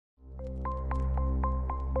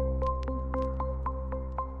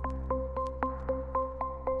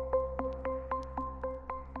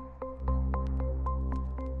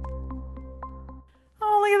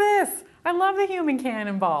I love the human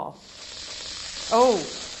cannonball. Oh,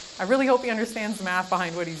 I really hope he understands the math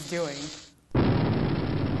behind what he's doing.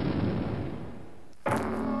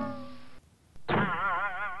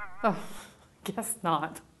 Oh, guess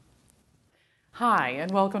not. Hi, and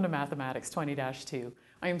welcome to Mathematics 20-2.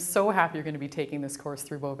 I am so happy you're going to be taking this course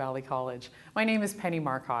through Bow Valley College. My name is Penny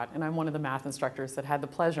Marcotte, and I'm one of the math instructors that had the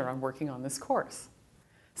pleasure on working on this course.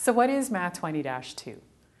 So what is Math 20-2?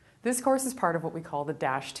 This course is part of what we call the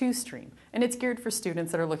 -2 stream, and it's geared for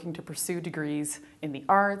students that are looking to pursue degrees in the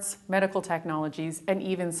arts, medical technologies, and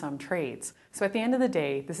even some trades. So at the end of the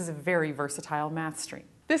day, this is a very versatile math stream.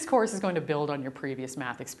 This course is going to build on your previous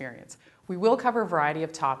math experience. We will cover a variety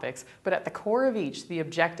of topics, but at the core of each, the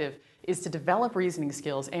objective is to develop reasoning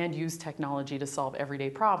skills and use technology to solve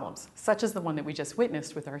everyday problems, such as the one that we just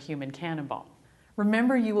witnessed with our human cannonball.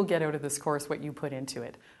 Remember, you will get out of this course what you put into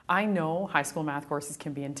it. I know high school math courses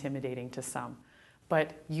can be intimidating to some,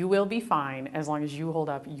 but you will be fine as long as you hold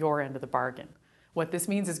up your end of the bargain. What this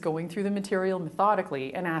means is going through the material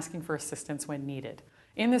methodically and asking for assistance when needed.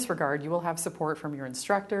 In this regard, you will have support from your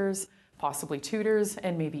instructors, possibly tutors,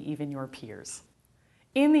 and maybe even your peers.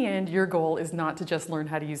 In the end, your goal is not to just learn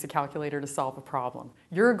how to use a calculator to solve a problem.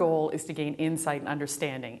 Your goal is to gain insight and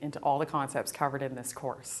understanding into all the concepts covered in this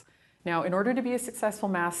course. Now, in order to be a successful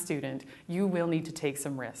math student, you will need to take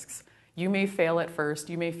some risks. You may fail at first,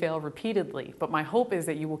 you may fail repeatedly, but my hope is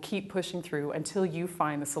that you will keep pushing through until you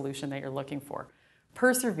find the solution that you're looking for.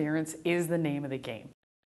 Perseverance is the name of the game.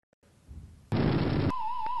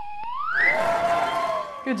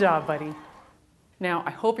 Good job, buddy. Now, I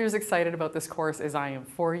hope you're as excited about this course as I am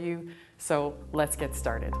for you, so let's get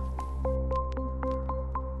started.